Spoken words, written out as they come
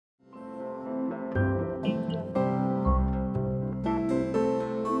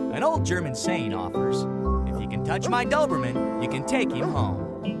old German saying offers, if you can touch my Doberman, you can take him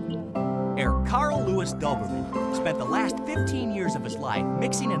home. Herr Carl Louis Doberman spent the last 15 years of his life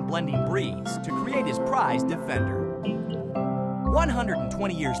mixing and blending breeds to create his prized defender.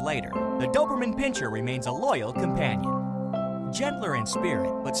 120 years later, the Doberman pinscher remains a loyal companion. Gentler in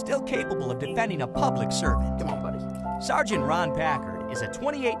spirit, but still capable of defending a public servant. Come on, buddy. Sergeant Ron Packard is a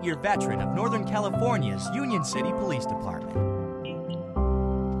 28-year veteran of Northern California's Union City Police Department.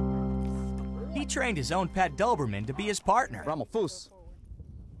 He trained his own pet Doberman to be his partner.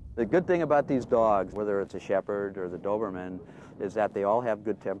 The good thing about these dogs, whether it's a Shepherd or the Doberman, is that they all have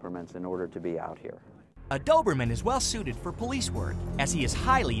good temperaments in order to be out here. A Doberman is well suited for police work as he is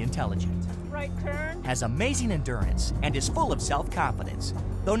highly intelligent, Right turn. has amazing endurance, and is full of self-confidence,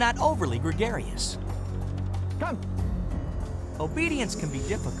 though not overly gregarious. Come. Obedience can be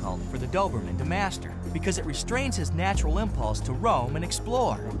difficult for the Doberman to master because it restrains his natural impulse to roam and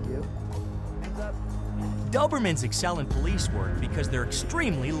explore. Thank you. Hands up. Dobermans excel in police work because they're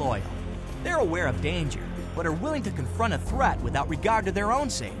extremely loyal. They're aware of danger, but are willing to confront a threat without regard to their own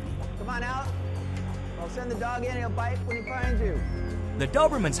safety. Come on out. I'll send the dog in. He'll bite when he finds you. The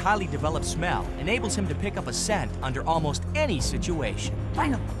Doberman's highly developed smell enables him to pick up a scent under almost any situation.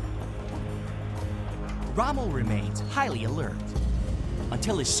 Find him. Rommel remains highly alert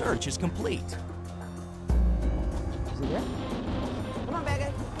until his search is complete. Is he there? Come on, bad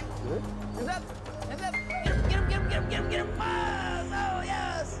guy. Good. Hands up. Hands up. Get him, get him, get him, get him, get him, get him. Oh, no,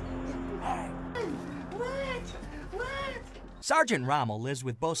 yes. What? Sergeant Rommel lives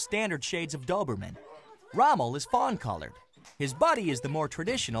with both standard shades of Doberman. Rommel is fawn-colored. His buddy is the more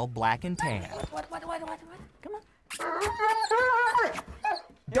traditional black and tan. What? Come on.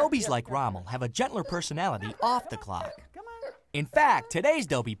 Dobies like Rommel have a gentler personality off the clock. Come on. In fact, today's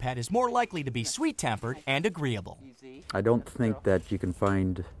Dobie pet is more likely to be sweet-tempered and agreeable. I don't think that you can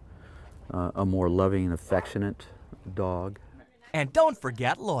find a more loving and affectionate dog. And don't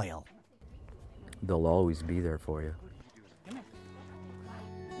forget loyal. They'll always be there for you.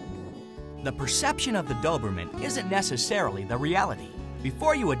 The perception of the Doberman isn't necessarily the reality.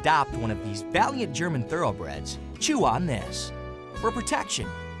 Before you adopt one of these valiant German thoroughbreds, chew on this. For protection,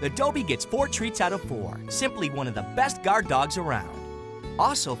 the Dobie gets 4 treats out of 4, simply one of the best guard dogs around.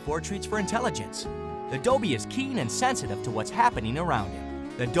 Also 4 treats for intelligence. The Dobie is keen and sensitive to what's happening around him.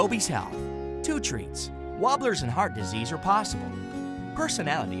 The Dobie's health, 2 treats. Wobblers and heart disease are possible.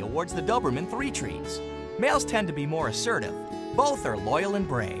 Personality awards the Doberman 3 treats. Males tend to be more assertive. Both are loyal and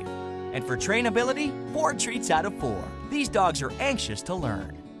brave. And for trainability, 4 treats out of 4. These dogs are anxious to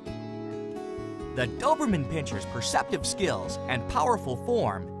learn. The Doberman pinscher's perceptive skills and powerful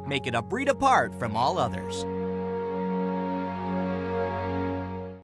form make it a breed apart from all others.